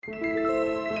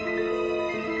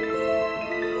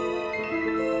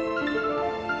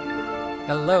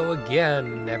Hello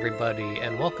again, everybody,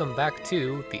 and welcome back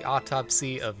to The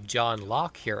Autopsy of John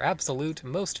Locke, your absolute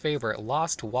most favorite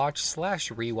Lost Watch /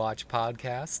 Rewatch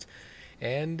podcast.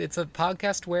 And it's a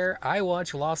podcast where I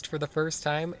watch Lost for the first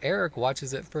time, Eric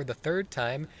watches it for the third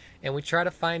time, and we try to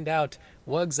find out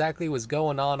what exactly was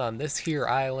going on this here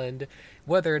island,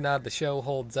 whether or not the show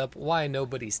holds up, why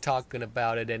nobody's talking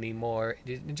about it anymore,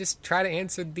 and just try to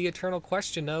answer the eternal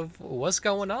question of what's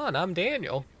going on. I'm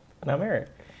Daniel. And I'm Eric.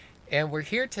 And we're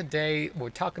here today,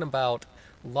 we're talking about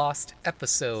Lost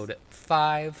Episode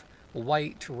 5,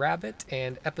 White Rabbit,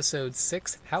 and Episode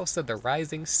 6, House of the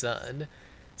Rising Sun.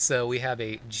 So we have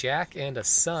a Jack and a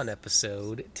Sun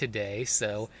episode today.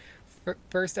 So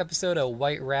first episode of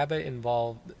White Rabbit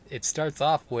it starts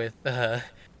off with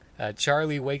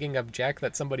Charlie waking up Jack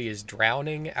that somebody is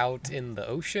drowning out in the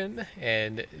ocean,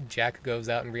 and Jack goes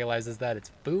out and realizes that it's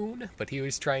Boone, but he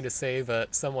was trying to save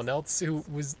someone else who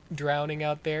was drowning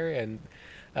out there, and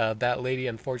that lady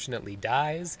unfortunately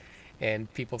dies,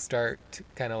 and people start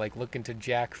kind of like looking to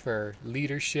Jack for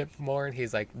leadership more, and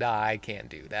he's like, nah, I can't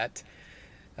do that.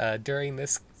 During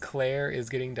this, Claire is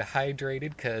getting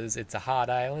dehydrated because it's a hot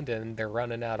island and they're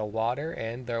running out of water,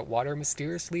 and the water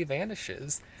mysteriously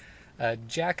vanishes.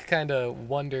 Jack kind of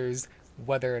wonders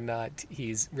whether or not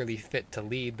he's really fit to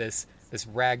lead this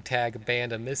ragtag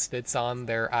band of misfits on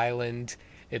their island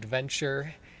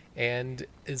adventure, and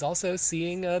is also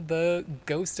seeing the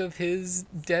ghost of his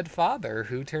dead father,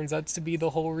 who turns out to be the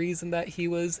whole reason that he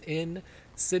was in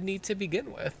Sydney to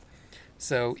begin with.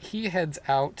 So he heads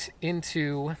out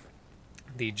into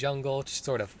the jungle,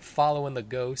 sort of following the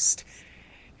ghost,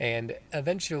 and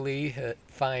eventually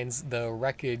finds the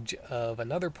wreckage of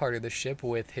another part of the ship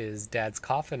with his dad's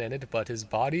coffin in it, but his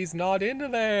body's not in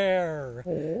there.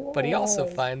 Oh. But he also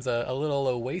finds a little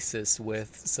oasis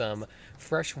with some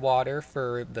fresh water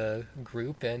for the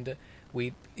group, and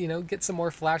we, get some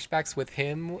more flashbacks with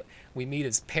him. We meet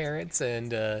his parents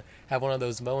and have one of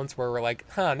those moments where we're like,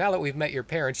 now that we've met your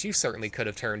parents, you certainly could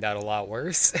have turned out a lot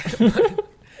worse.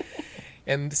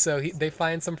 And so they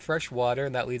find some fresh water,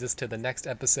 and that leads us to the next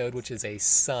episode, which is a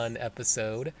sun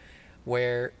episode,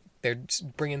 where they're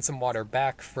bringing some water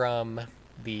back from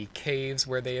the caves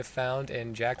where they have found,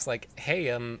 and Jack's like,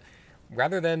 hey,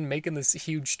 rather than making this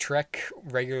huge trek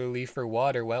regularly for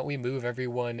water, why don't we move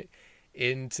everyone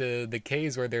into the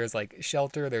caves where there's like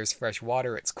shelter, there's fresh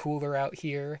water, it's cooler out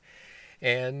here.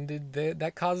 And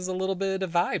that causes a little bit of a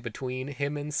divide between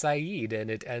him and Saeed,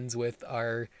 and it ends with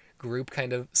our group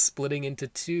kind of splitting into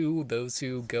two, those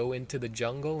who go into the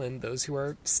jungle and those who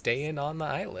are staying on the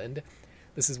island.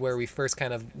 This is where we first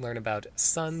kind of learn about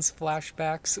Sun's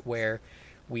flashbacks, where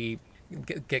we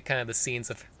get kind of the scenes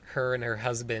of her and her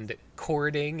husband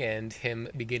courting and him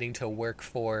beginning to work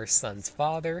for Sun's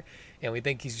father, and we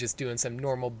think he's just doing some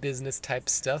normal business type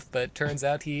stuff, but it turns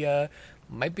out he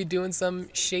might be doing some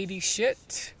shady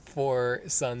shit for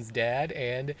Sun's dad,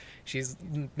 and she's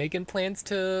making plans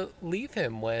to leave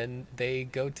him when they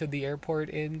go to the airport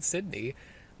in Sydney.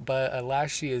 But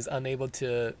alas, she is unable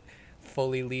to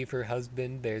fully leave her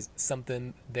husband. There's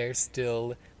something there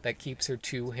still that keeps her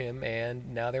to him,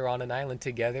 and now they're on an island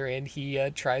together, and he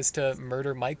tries to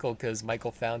murder Michael because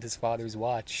Michael found his father's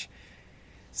watch.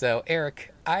 So,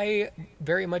 Eric, I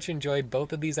very much enjoyed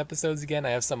both of these episodes again.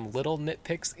 I have some little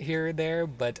nitpicks here or there,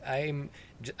 but I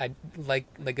like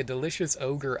a delicious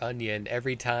ogre onion.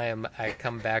 Every time I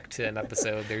come back to an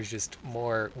episode, there's just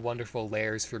more wonderful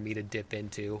layers for me to dip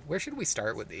into. Where should we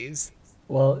start with these?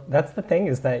 Well, that's the thing,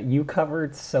 is that you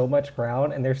covered so much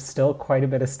ground, and there's still quite a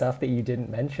bit of stuff that you didn't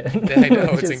mention. I know,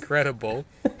 it's incredible.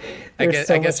 I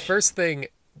guess first thing,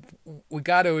 we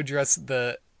got to address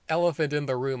the elephant in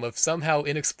the room of somehow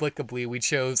inexplicably we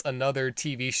chose another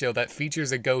TV show that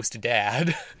features a ghost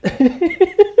dad.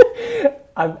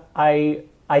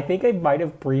 I think I might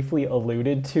have briefly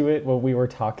alluded to it when we were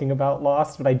talking about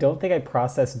Lost, but I don't think I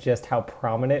processed just how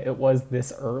prominent it was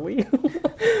this early.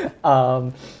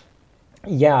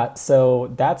 Yeah,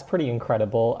 so that's pretty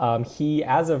incredible. He,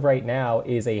 as of right now,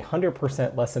 is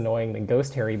 100% less annoying than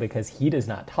Ghost Harry because he does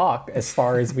not talk, as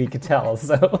far as we could tell.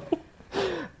 So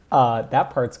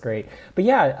that part's great. But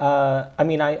yeah,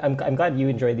 I'm glad you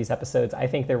enjoyed these episodes. I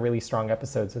think they're really strong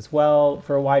episodes as well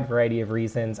for a wide variety of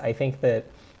reasons. I think that,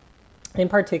 in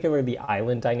particular, the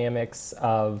island dynamics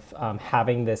of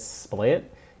having this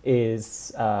split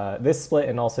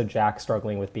and also Jack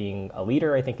struggling with being a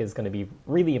leader, I think is going to be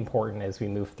really important as we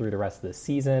move through the rest of the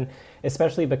season,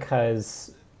 especially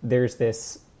because there's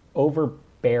this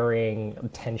overbearing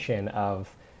tension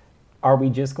of, are we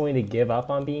just going to give up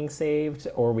on being saved,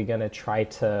 or are we going to try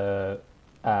to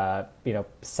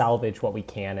salvage what we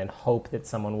can and hope that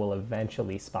someone will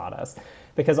eventually spot us.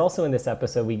 Because also in this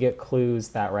episode, we get clues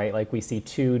that, right, like we see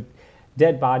two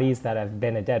dead bodies that have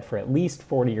been dead for at least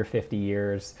 40 or 50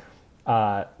 years,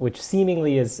 which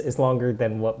seemingly is longer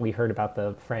than what we heard about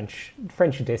the French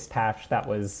dispatch that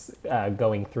was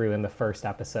going through in the first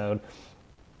episode.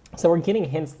 So we're getting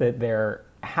hints that there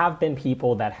have been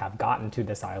people that have gotten to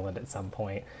this island at some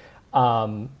point.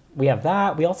 We have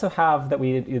that. We also have that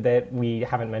we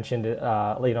haven't mentioned.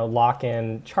 Locke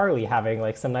and Charlie having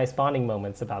like some nice bonding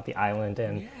moments about the island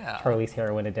and Charlie's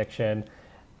heroin addiction.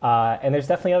 And there's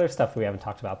definitely other stuff we haven't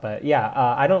talked about. But yeah,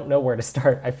 I don't know where to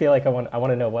start. I feel like I want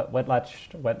to know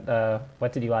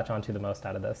what did you latch onto the most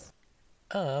out of this?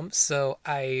 So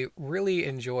I really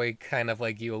enjoy, kind of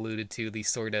like you alluded to, the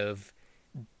sort of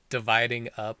dividing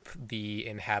up the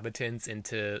inhabitants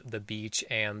into the beach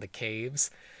and the caves.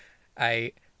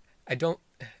 I don't,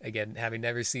 again, having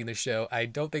never seen the show, I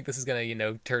don't think this is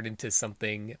gonna, turn into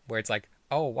something where it's like,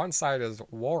 oh, one side is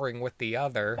warring with the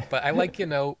other. But I like,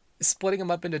 splitting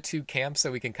them up into two camps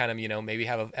so we can kind of, maybe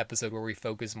have an episode where we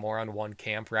focus more on one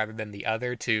camp rather than the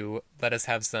other, to let us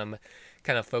have some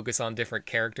kind of focus on different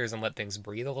characters and let things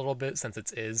breathe a little bit, since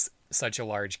it is such a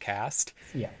large cast.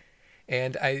 Yeah.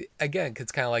 And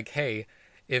it's kind of like, hey,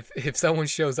 if someone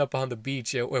shows up on the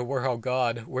beach and we're all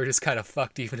gone, we're just kind of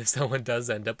fucked, even if someone does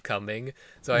end up coming.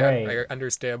 So Right. I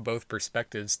understand both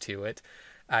perspectives to it.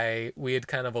 We had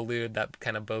kind of alluded that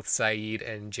kind of both Saeed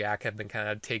and Jack have been kind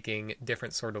of taking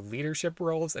different sort of leadership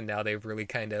roles, and now they've really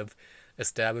kind of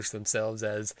established themselves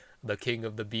as the king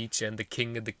of the beach and the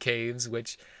king of the caves,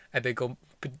 which I think will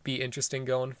be interesting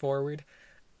going forward.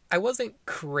 I wasn't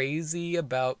crazy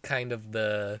about kind of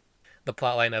the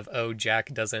plotline of, oh,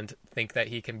 Jack doesn't think that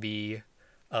he can be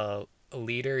a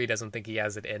leader. He doesn't think he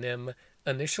has it in him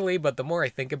initially. But the more I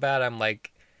think about it, I'm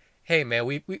like, hey,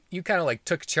 man, you kind of like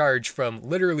took charge from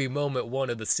literally moment one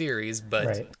of the series. But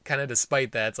Right. kind of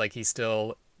despite that, it's like he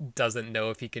still doesn't know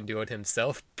if he can do it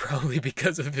himself, probably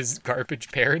because of his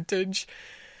garbage parentage.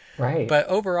 Right. But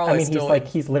overall, I I mean, still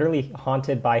he's literally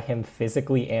haunted by him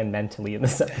physically and mentally in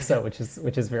this episode, which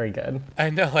is very good. I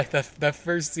know, like the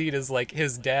first scene is like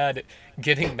his dad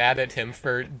getting mad at him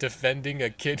for defending a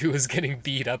kid who was getting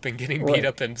beat up and getting beat Right.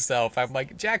 up himself. I'm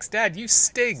like, Jack's dad, you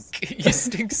stink. You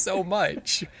stink so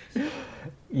much.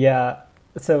 Yeah.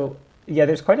 So yeah,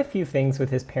 there's quite a few things with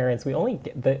his parents. We only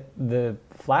get the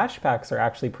flashbacks are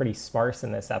actually pretty sparse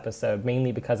in this episode,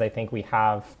 mainly because I think we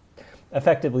have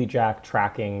effectively Jack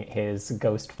tracking his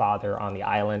ghost father on the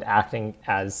island, acting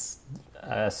as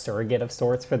a surrogate of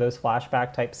sorts for those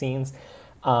flashback type scenes.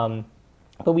 But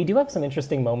we do have some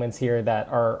interesting moments here that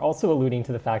are also alluding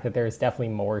to the fact that there's definitely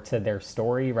more to their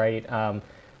story, right?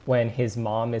 When his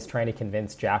mom is trying to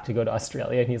convince Jack to go to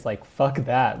Australia, and he's like, fuck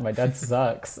that, my dad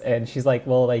sucks. And she's like,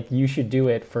 well, like, you should do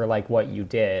it for like what you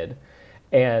did.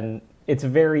 And it's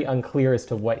very unclear as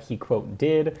to what he quote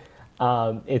did.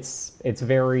 It's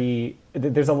very,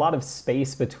 there's a lot of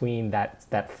space between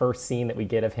that first scene that we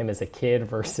get of him as a kid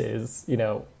versus,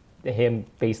 him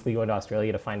basically going to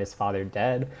Australia to find his father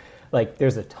dead. Like,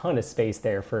 there's a ton of space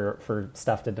there for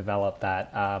stuff to develop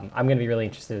that I'm going to be really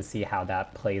interested to see how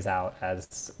that plays out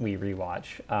as we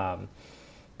rewatch. But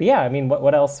yeah, I mean,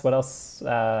 what else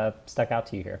stuck out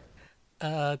to you here?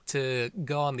 To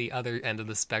go on the other end of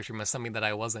the spectrum as something that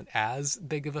I wasn't as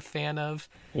big of a fan of,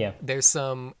 Yeah. there's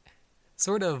some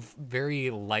sort of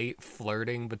very light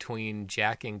flirting between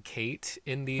Jack and Kate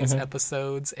in these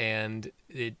episodes, and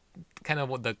it kind of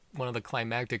one of the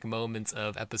climactic moments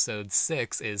of episode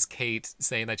 6 is Kate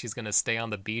saying that she's going to stay on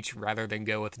the beach rather than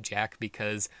go with Jack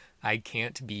because I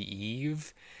can't be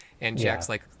Eve. And Jack's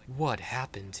like, what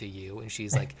happened to you? And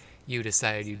she's like, you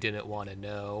decided you didn't want to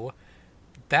know.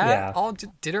 That all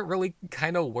didn't really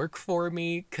kind of work for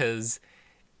me, because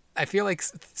I feel like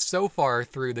so far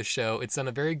through the show, it's done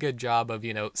a very good job of,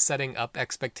 setting up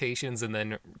expectations and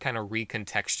then kind of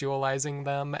recontextualizing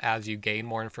them as you gain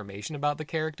more information about the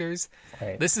characters.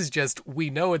 Right. This is just, we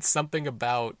know it's something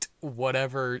about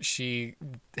whatever she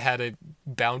had a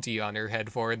bounty on her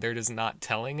head for, and they're just not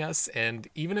telling us. And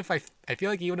even if I feel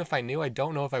like even if I knew, I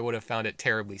don't know if I would have found it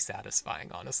terribly satisfying,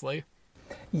 honestly.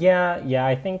 Yeah,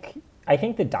 I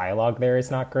think the dialogue there is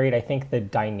not great. I think the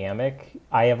dynamic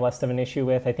I have less of an issue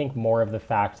with. I think more of the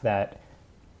fact that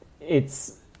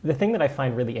it's the thing that I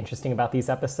find really interesting about these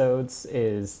episodes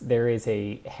is there is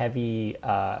a heavy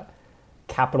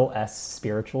capital S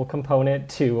spiritual component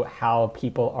to how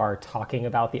people are talking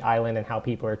about the island and how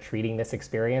people are treating this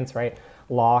experience, right?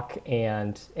 Locke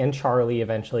and Charlie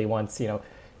eventually, once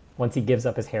once he gives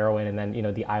up his heroin, and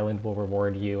then, the island will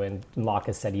reward you. And Locke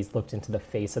has said he's looked into the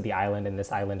face of the island, and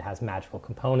this island has magical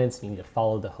components. You need to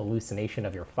follow the hallucination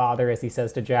of your father, as he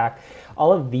says to Jack.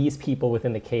 All of these people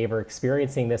within the cave are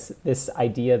experiencing this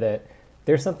idea that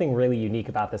there's something really unique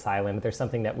about this island. There's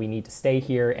something that we need to stay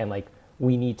here, and like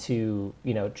we need to,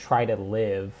 try to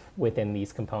live within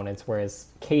these components. Whereas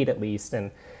Kate, at least,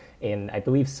 and I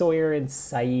believe Sawyer and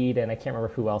Saeed, and I can't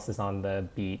remember who else is on the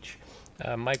beach.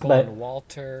 Michael and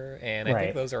Walter, and I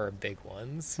think those are our big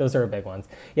ones. Those are our big ones.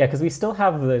 Yeah, because we still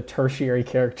have the tertiary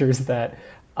characters that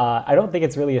I don't think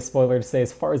it's really a spoiler to say,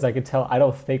 as far as I could tell, I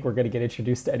don't think we're going to get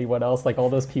introduced to anyone else. Like, all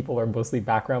those people are mostly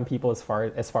background people as far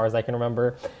as I can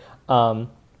remember.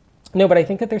 No, but I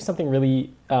think that there's something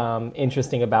really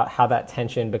interesting about how that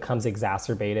tension becomes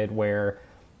exacerbated, where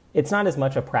it's not as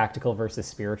much a practical versus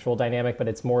spiritual dynamic, but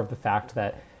it's more of the fact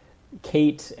that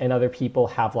Kate and other people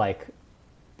have, like,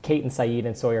 Kate and Saeed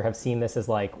and Sawyer have seen this as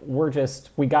like,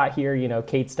 we got here,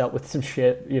 Kate's dealt with some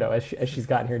shit, as she's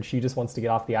gotten here, and she just wants to get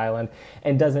off the island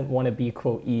and doesn't want to be,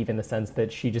 quote, Eve, in the sense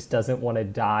that she just doesn't want to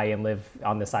die and live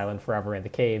on this island forever in the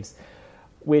caves,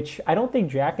 which I don't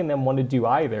think Jack and them want to do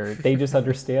either. They just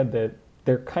understand that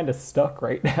they're kind of stuck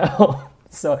right now.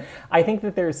 So I think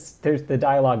that there's the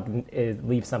dialogue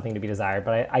leaves something to be desired,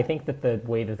 but I think that the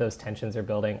way that those tensions are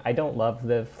building, I don't love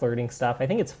the flirting stuff. I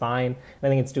think it's fine. I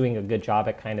think it's doing a good job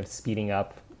at kind of speeding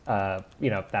up,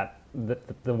 that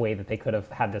the way that they could have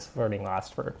had this flirting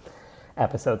last for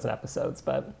episodes and episodes.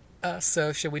 But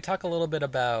so should we talk a little bit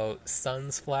about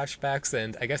Sun's flashbacks?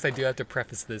 And I guess I do have to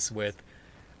preface this with,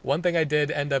 one thing I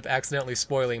did end up accidentally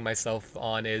spoiling myself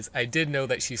on is I did know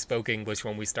that she spoke English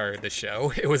when we started the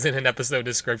show. It was in an episode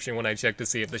description when I checked to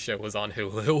see if the show was on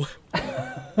Hulu.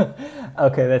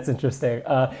 Okay, that's interesting.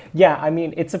 Yeah, I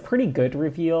mean, it's a pretty good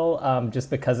reveal,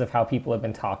 just because of how people have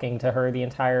been talking to her the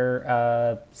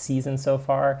entire season so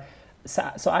far.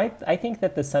 So I think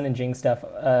that the Sun and Jin stuff,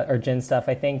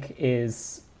 I think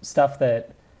is stuff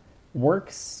that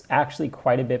works actually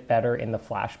quite a bit better in the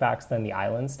flashbacks than the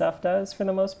island stuff does for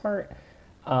the most part.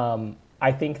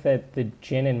 I think that the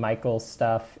Jin and Michael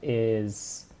stuff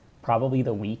is probably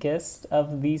the weakest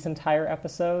of these entire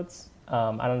episodes.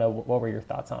 I don't know, what were your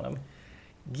thoughts on them?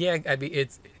 Yeah, I mean,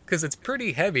 it's because it's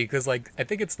pretty heavy, because, like, I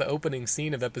think it's the opening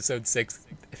scene of episode 6,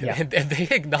 Yeah. and they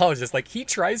acknowledge this, like, he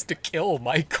tries to kill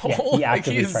Michael. Yeah, he like,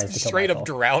 tries to he's kill straight Michael. up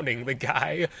drowning the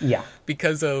guy. Yeah.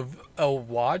 Because of a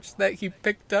watch that he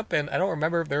picked up, and I don't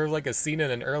remember if there was, like, a scene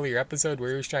in an earlier episode where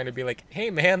he was trying to be like,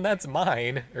 hey, man, that's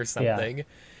mine, or something. Yeah.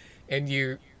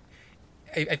 And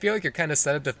I feel like you're kind of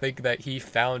set up to think that he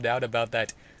found out about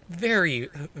that very,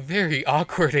 very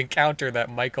awkward encounter that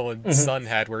Michael and Sun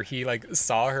had, where he, like,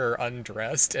 saw her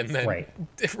undressed and then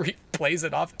plays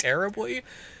it off terribly.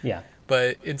 Yeah.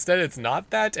 But instead it's not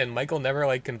that, and Michael never,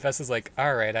 like, confesses, like,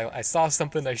 all right, I saw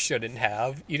something I shouldn't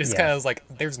have. He just kind of is like,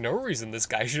 there's no reason this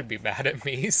guy should be mad at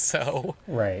me, so...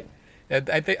 Right.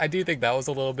 I do think that was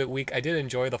a little bit weak. I did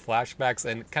enjoy the flashbacks,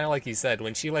 and kind of like you said,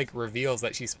 when she, like, reveals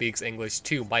that she speaks English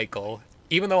to Michael,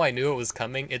 even though I knew it was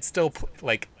coming, it still,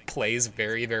 like, plays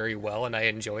very, very well, and I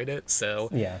enjoyed it. So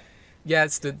yeah,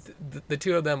 it's the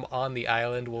two of them on the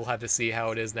island. We'll have to see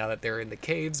how it is now that they're in the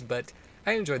caves, but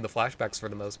I enjoyed the flashbacks for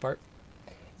the most part.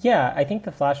 Yeah, I think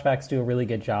the flashbacks do a really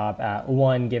good job at,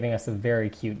 one, giving us a very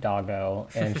cute doggo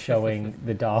and showing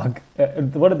the dog.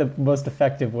 One of the most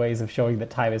effective ways of showing that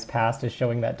time has passed is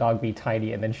showing that dog be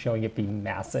tiny and then showing it be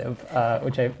massive,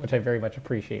 which I very much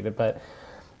appreciated. But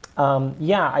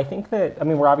yeah, I think that, I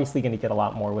mean, we're obviously going to get a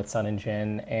lot more with Sun and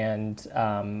Jin, and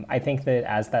I think that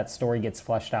as that story gets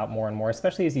fleshed out more and more,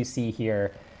 especially as you see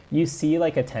here, you see,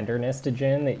 like, a tenderness to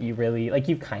Jin that you really, like,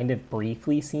 you've kind of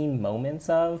briefly seen moments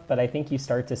of, but I think you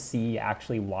start to see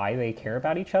actually why they care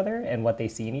about each other and what they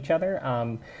see in each other,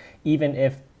 even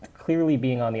if clearly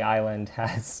being on the island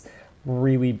has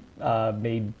really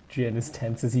made Jin as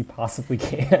tense as he possibly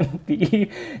can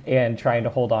be, and trying to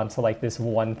hold on to, like, this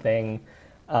one thing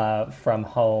from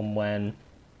home. When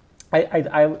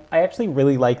I actually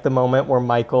really like the moment where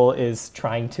Michael is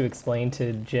trying to explain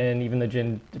to Jin, even though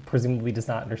Jin presumably does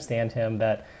not understand him,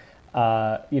 that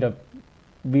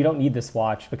we don't need this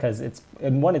watch because it's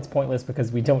pointless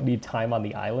because we don't need time on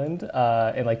the island,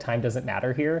 and, like, time doesn't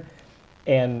matter here.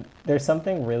 And there's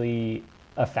something really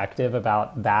effective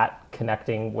about that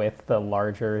connecting with the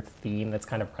larger theme that's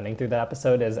kind of running through the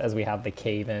episode as we have the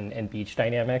cave and beach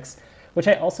dynamics, which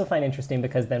I also find interesting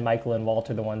because then Michael and Walt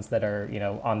are the ones that are,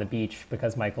 on the beach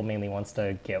because Michael mainly wants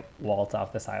to get Walt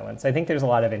off this island. So I think there's a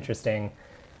lot of interesting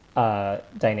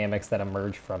dynamics that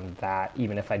emerge from that,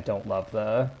 even if I don't love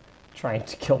the trying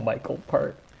to kill Michael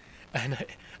part. And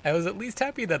I was at least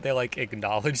happy that they like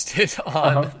acknowledged it Uh-huh.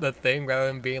 on the thing rather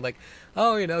than being like,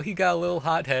 oh, he got a little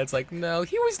hothead. It's like, no,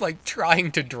 he was like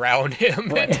trying to drown him,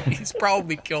 and Right. he's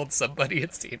probably killed somebody.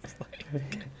 It seems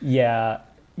like. Yeah,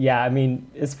 yeah. I mean,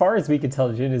 as far as we could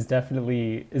tell, Jin is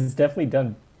definitely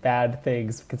done bad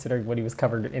things considering when he was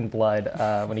covered in blood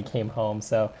when he came home.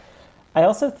 So, I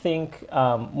also think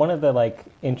one of the like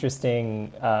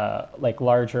interesting like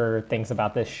larger things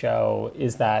about this show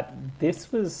is that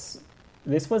this was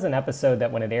an episode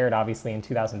that when it aired, obviously in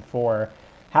 2004.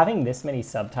 Having this many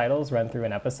subtitles run through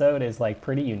an episode is like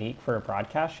pretty unique for a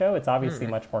broadcast show. It's obviously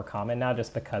much more common now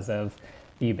just because of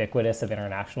the ubiquitous of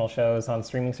international shows on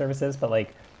streaming services, but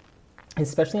like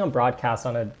especially on broadcast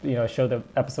on a show that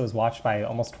episode was watched by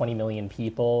almost 20 million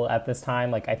people at this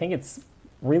time, like I think it's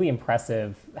really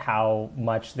impressive how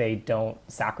much they don't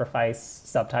sacrifice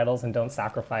subtitles and don't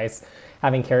sacrifice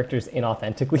having characters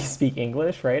inauthentically speak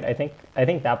English, right? I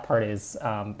think that part is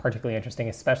particularly interesting,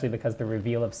 especially because the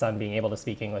reveal of Sun being able to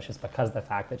speak English is because of the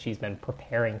fact that she's been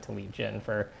preparing to leave Jin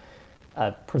for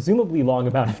a presumably long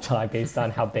amount of time based on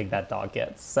how big that dog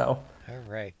gets. So All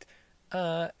right.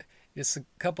 Uh, just a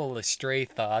couple of stray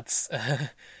thoughts.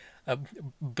 Uh,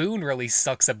 Boone really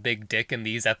sucks a big dick in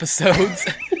these episodes.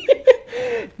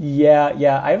 yeah,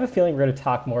 yeah, I have a feeling we're going to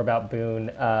talk more about Boone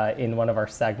in one of our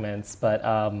segments, but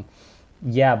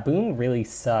yeah, Boone really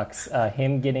sucks.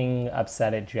 Him getting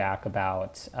upset at Jack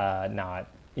about not,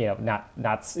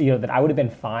 that I would have been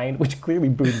fine, which clearly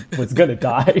Boone was gonna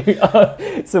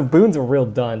die. So Boone's a real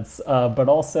dunce, but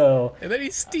also, And then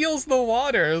he steals the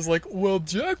water. It's like, well,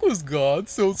 Jack was gone,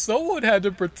 so someone had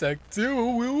to protect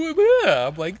too.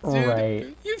 I'm like, right?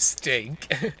 dude, you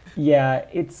stink. Yeah,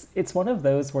 it's one of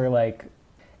those where like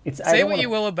I Say don't what want you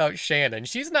to. will about Shannon.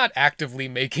 She's not actively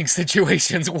making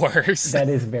situations worse. That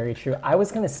is very true. I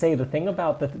was gonna say the thing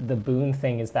about the Boone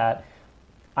thing is that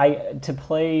I to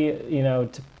play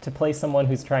to play someone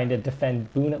who's trying to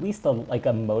defend Boone at least like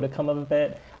a modicum of a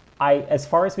bit. As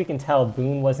far as we can tell,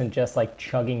 Boone wasn't just like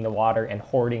chugging the water and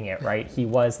hoarding it, right? He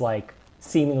was like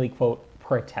seemingly quote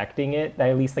protecting it.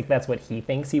 At least like that's what he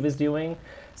thinks he was doing.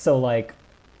 So like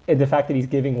the fact that he's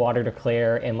giving water to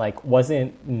Claire and like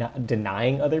wasn't not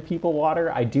denying other people water,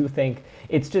 I do think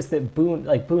it's just that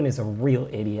Boone is a real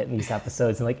idiot in these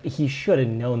episodes, and like he should have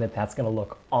known that that's gonna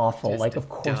look awful. Just Like a of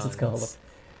course it's gonna look. dunce.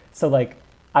 So like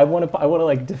I want to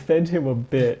like defend him a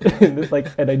bit,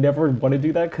 and I never want to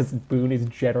do that because Boone is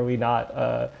generally not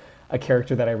a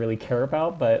character that I really care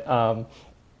about, but.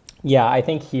 Yeah, I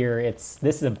think here this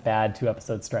is a bad 2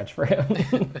 episode stretch for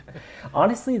him.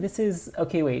 Honestly, this is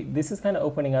okay. Wait, this is kind of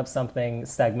opening up something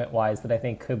segment wise that I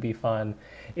think could be fun.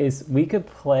 Is we could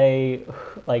play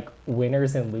like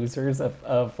winners and losers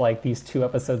of like these 2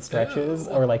 episode stretches,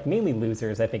 Oh. or like mainly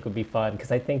losers. I think would be fun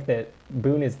because I think that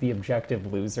Boone is the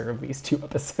objective loser of these 2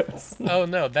 episodes. Oh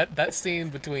no, that scene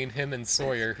between him and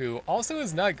Sawyer, who also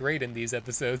is not great in these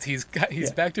episodes. He's Yeah.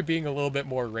 back to being a little bit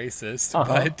more racist, Uh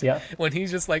huh. but Yeah. when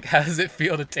he's just like, how does it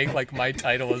feel to take like my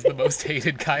title as the most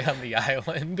hated guy on the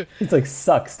island? It's like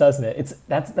sucks, doesn't it?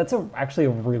 That's actually a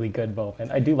really good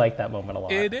moment. I do like that moment a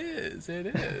lot. It is.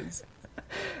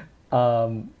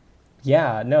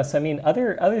 Yeah, no. So I mean,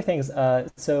 other things.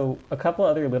 So a couple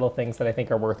other little things that I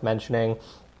think are worth mentioning.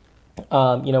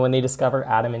 When they discover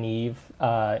Adam and Eve,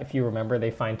 if you remember,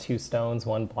 they find 2 stones,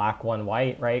 one black, one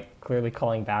white, right? Clearly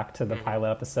calling back to the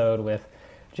pilot episode with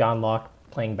John Locke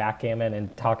playing backgammon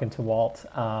and talking to Walt.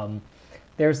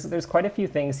 There's quite a few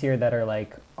things here that are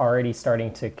like already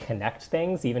starting to connect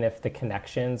things, even if the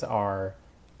connections are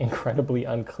incredibly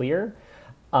unclear.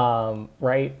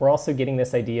 Right? We're also getting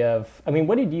this idea of, I mean,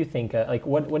 what did you think? Like,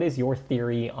 what is your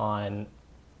theory on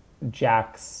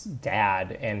Jack's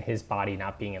dad and his body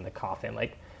not being in the coffin?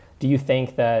 Like, do you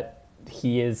think that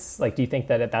he is like? Do you think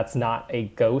that that's not a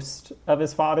ghost of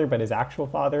his father, but his actual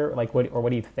father? Like, what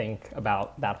do you think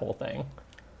about that whole thing?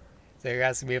 So you're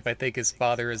asking me if I think his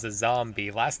father is a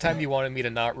zombie. Last time you wanted me to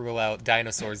not rule out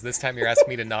dinosaurs. This time you're asking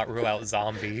me to not rule out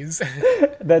zombies.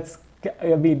 That's,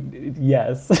 I mean,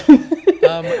 yes.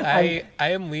 I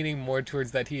am leaning more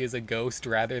towards that he is a ghost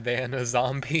rather than a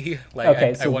zombie. Like Okay,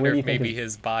 I so where wonder do you if think maybe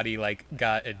his body like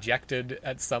got ejected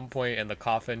at some point and the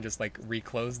coffin just like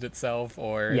reclosed itself,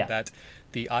 or Yeah. that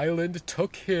the island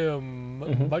took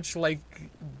him, much like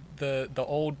the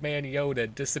old man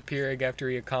Yoda disappearing after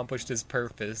he accomplished his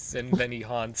purpose, and then he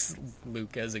haunts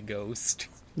Luke as a ghost.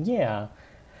 Yeah.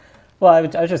 Well, I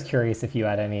was just curious if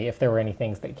there were any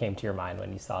things that came to your mind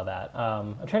when you saw that.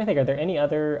 I'm trying to think, are there any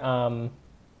other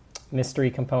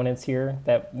mystery components here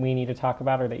that we need to talk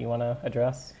about or that you want to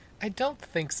address? I don't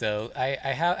think so.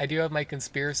 I do have my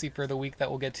conspiracy for the week that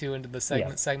we'll get to into the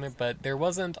Yeah. segment, but there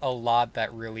wasn't a lot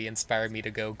that really inspired me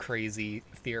to go crazy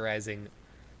theorizing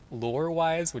lore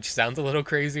wise, which sounds a little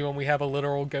crazy when we have a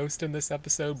literal ghost in this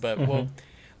episode, but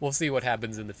we'll see what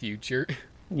happens in the future.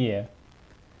 Yeah,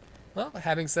 Well,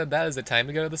 having said that, is it time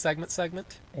to go to the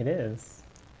segment? it is.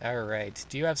 All right.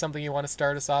 Do you have something you want to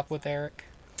start us off with, Eric?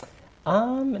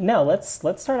 No, let's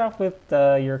start off with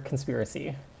your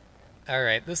conspiracy. All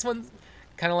right. This one,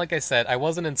 kind of like I said, I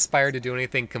wasn't inspired to do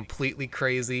anything completely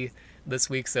crazy this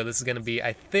week, so this is going to be,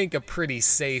 I think, a pretty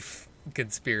safe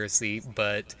conspiracy,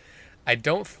 but I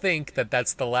don't think that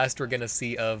that's the last we're going to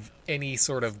see of any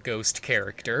sort of ghost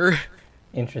character.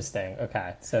 Interesting.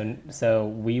 Okay, so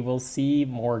we will see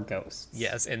more ghosts.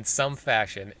 Yes, in some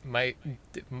fashion.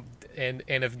 And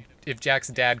if Jack's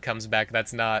dad comes back,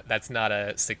 that's not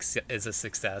a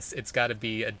success. It's got to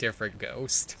be a different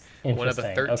ghost. One of the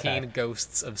Interesting. 13 Okay.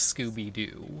 ghosts of Scooby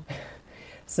Doo.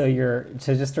 So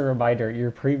just a reminder,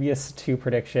 your previous two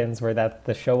predictions were that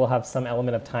the show will have some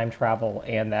element of time travel,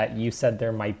 and that you said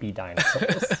there might be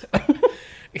dinosaurs.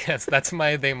 Yes, that's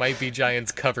my They Might Be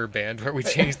Giants cover band where we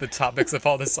change the topics of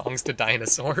all the songs to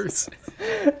dinosaurs.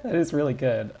 That is really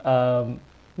good. No,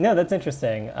 that's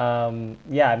interesting.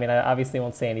 Yeah, I mean, I obviously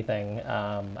won't say anything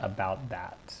about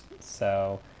that.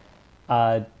 So,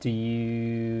 do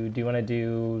you want to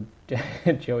do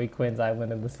Joey Quinn's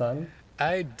Island in the Sun?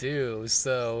 I do.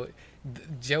 So,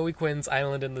 Joey Quinn's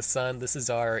Island in the Sun. This is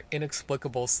our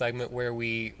inexplicable segment where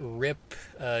we rip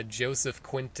Joseph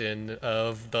Quinton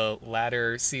of the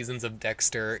latter seasons of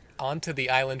Dexter onto the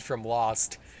island from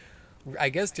Lost. I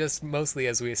guess just mostly,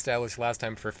 as we established last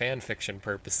time, for fan fiction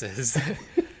purposes.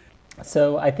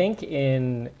 So I think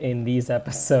in these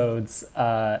episodes,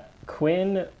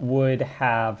 Quinn would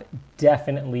have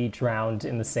definitely drowned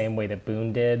in the same way that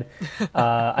Boone did.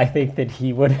 I think that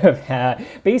he would have had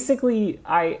basically.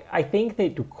 I think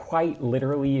that quite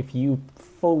literally, if you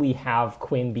fully have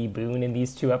Quinn be Boone in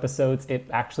these two episodes, it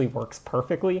actually works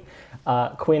perfectly.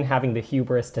 Quinn having the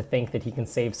hubris to think that he can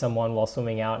save someone while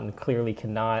swimming out and clearly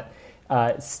cannot.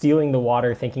 Stealing the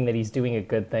water, thinking that he's doing a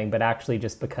good thing, but actually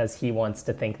just because he wants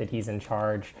to think that he's in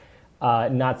charge,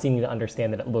 not seeming to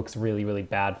understand that it looks really, really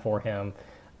bad for him.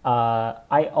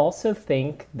 I also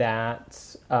think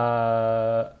that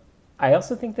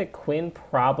Quinn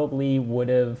probably would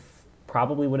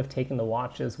have taken the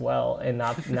watch as well, and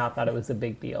not thought it was a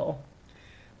big deal.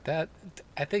 That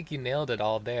I think you nailed it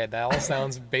all there. That all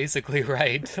sounds basically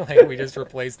right. Like we just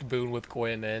replaced Boone with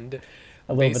Quinn, and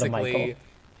A little bit of Michael.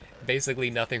 basically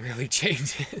nothing really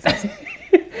changes.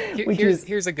 Which Here's is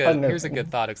here's a unnerving.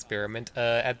 good thought experiment.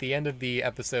 At the end of the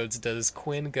episodes, does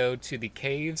Quinn go to the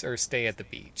caves or stay at the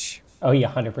beach? Oh, he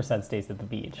 100% stays at the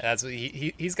beach. That's what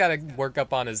he's got to work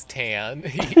up on his tan.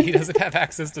 He doesn't have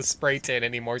access to spray tan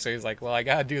anymore, so he's like, well, I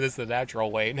gotta do this the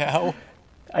natural way now.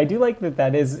 I do like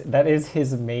that is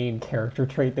his main character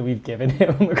trait that we've given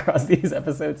him across these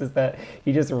episodes, is that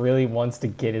he just really wants to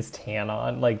get his tan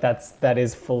on. Like that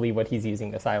is fully what he's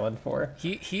using this island for.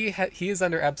 He is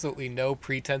under absolutely no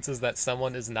pretenses that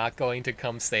someone is not going to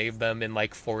come save them in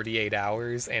like 48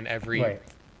 hours, and every Right.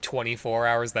 24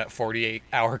 hours that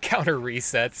 48-hour counter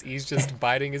resets. He's just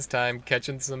biding his time,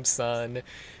 catching some sun,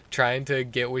 trying to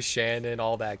get with Shannon,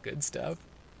 all that good stuff.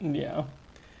 Yeah.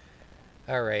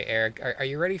 All right, Eric, are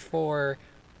you ready for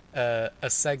a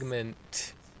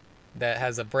segment that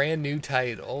has a brand new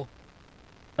title?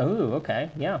 Oh, okay.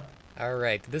 Yeah. All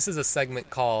right, this is a segment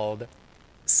called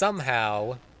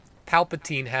Somehow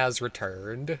Palpatine Has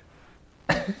Returned.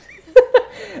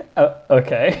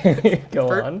 Okay. Go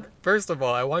on. First of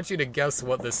all, I want you to guess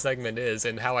what this segment is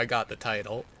and how I got the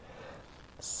title.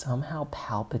 Somehow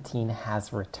Palpatine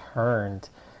has returned.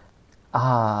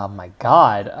 Ah, my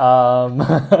God.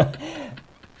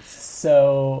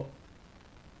 So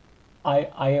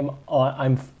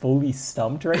I'm fully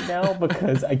stumped right now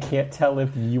because I can't tell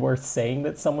if you are saying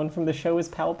that someone from the show is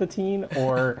Palpatine,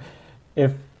 or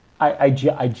if I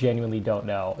genuinely don't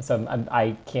know. So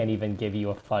I can't even give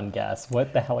you a fun guess.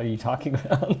 What the hell are you talking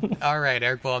about? All right,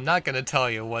 Eric. Well, I'm not going to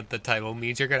tell you what the title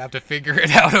means. You're going to have to figure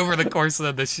it out over the course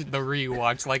of the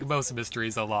rewatch, like most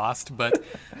mysteries are lost. But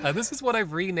this is what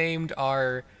I've renamed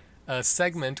our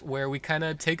segment, where we kind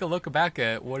of take a look back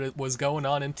at what it was going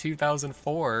on in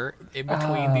 2004 in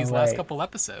between these last Right. couple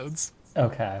episodes.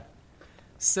 Okay.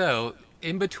 So,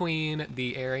 in between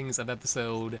the airings of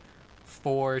episode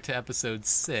 4 to episode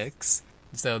 6,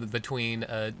 so between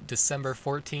December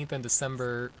 14th and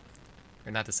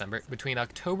between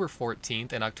October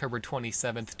 14th and October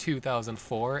 27th,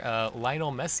 2004,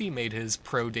 Lionel Messi made his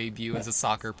pro debut as a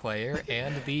soccer player,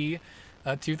 and the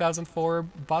 2004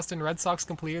 Boston Red Sox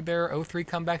completed their 0-3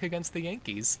 comeback against the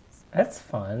Yankees. That's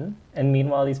fun. And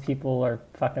meanwhile, these people are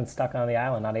fucking stuck on the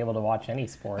island, not able to watch any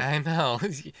sport. I know.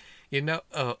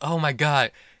 Oh my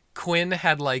God. Quinn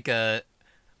had like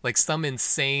some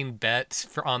insane bet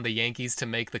on the Yankees to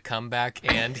make the comeback,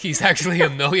 and he's actually a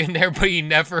millionaire, but he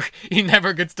never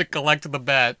gets to collect the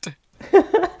bet.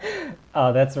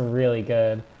 Oh, that's really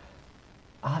good.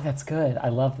 Oh, that's good. I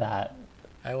love that.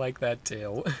 I like that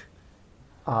too.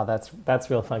 Oh, that's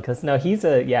real fun because no,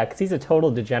 because he's a total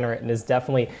degenerate and is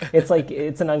definitely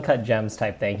it's an uncut gems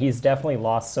type thing. He's definitely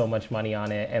lost so much money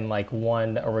on it and like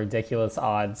won a ridiculous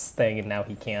odds thing, and now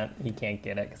he can't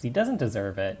get it because he doesn't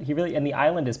deserve it. He really and the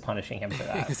island is punishing him for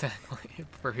that. Exactly,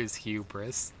 for his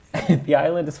hubris. The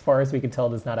island, as far as we can tell,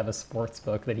 does not have a sports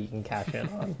book that he can cash in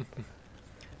on.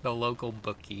 The local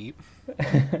bookie.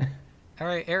 All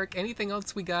right, Eric. Anything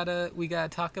else we gotta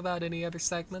talk about? Any other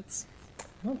segments?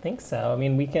 I don't think so. I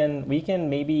mean, we can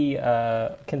maybe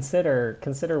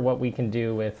consider what we can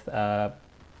do with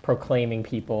proclaiming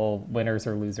people winners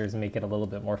or losers and make it a little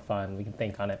bit more fun. We can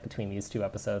think on it between these two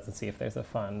episodes and see if there's a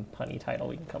fun punny title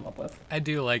we can come up with. I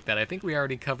do like that. I think we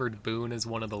already covered Boone as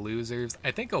one of the losers. I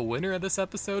think a winner of this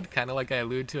episode, kind of like I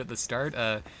alluded to at the start,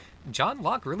 John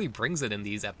Locke really brings it in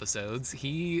these episodes.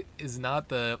 He is not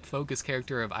the focus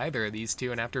character of either of these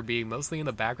two, and after being mostly in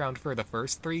the background for the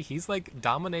first three, he's like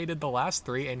dominated the last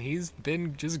three, and he's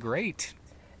been just great.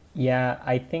 Yeah,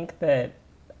 I think that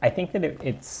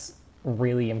it's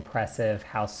really impressive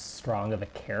how strong of a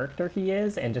character he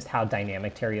is, and just how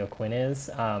dynamic Terry O'Quinn is.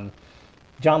 John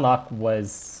Locke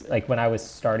was like when I was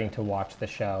starting to watch the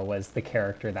show was the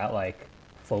character that like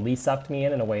fully sucked me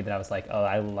in a way that I was like, oh,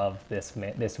 I love this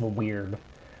man, this weird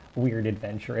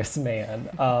adventurous man.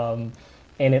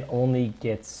 And it only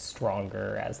gets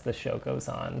stronger as the show goes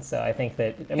on. So I think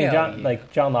that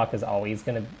John Locke is always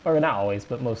gonna, or not always,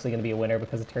 but mostly gonna be a winner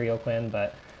because of Terry O'Quinn.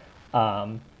 But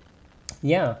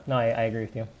yeah, no, I agree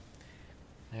with you.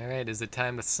 All right, is it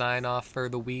time to sign off for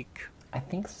the week? I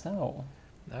think so.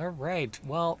 All right.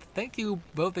 Well, thank you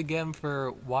both again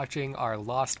for watching our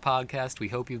Lost podcast. We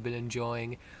hope you've been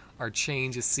enjoying our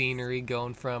change of scenery,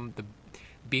 going from the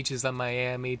beaches of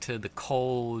Miami to the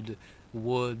cold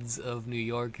woods of New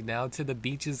York, now to the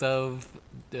beaches of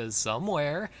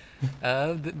somewhere.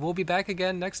 We'll be back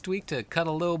again next week to cut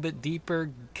a little bit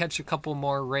deeper, catch a couple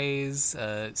more rays,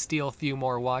 steal a few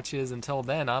more watches. Until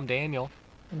then, I'm Daniel.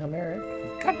 And I'm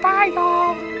Eric. Goodbye,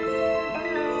 y'all.